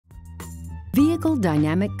Vehicle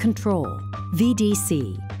Dynamic Control,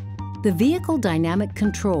 VDC. The Vehicle Dynamic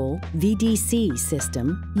Control, VDC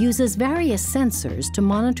system uses various sensors to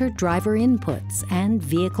monitor driver inputs and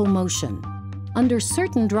vehicle motion. Under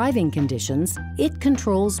certain driving conditions, it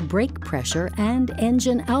controls brake pressure and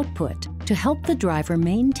engine output to help the driver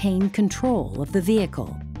maintain control of the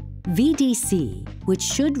vehicle. VDC, which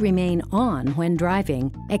should remain on when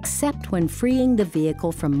driving, except when freeing the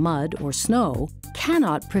vehicle from mud or snow,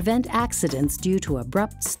 cannot prevent accidents due to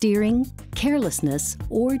abrupt steering, carelessness,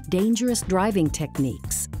 or dangerous driving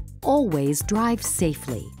techniques. Always drive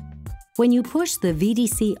safely. When you push the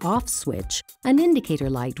VDC off switch, an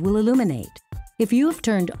indicator light will illuminate. If you have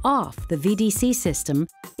turned off the VDC system,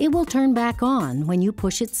 it will turn back on when you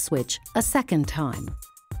push its switch a second time.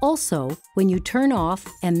 Also, when you turn off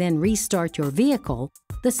and then restart your vehicle,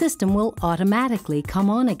 the system will automatically come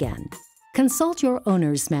on again. Consult your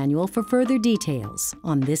owner's manual for further details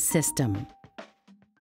on this system.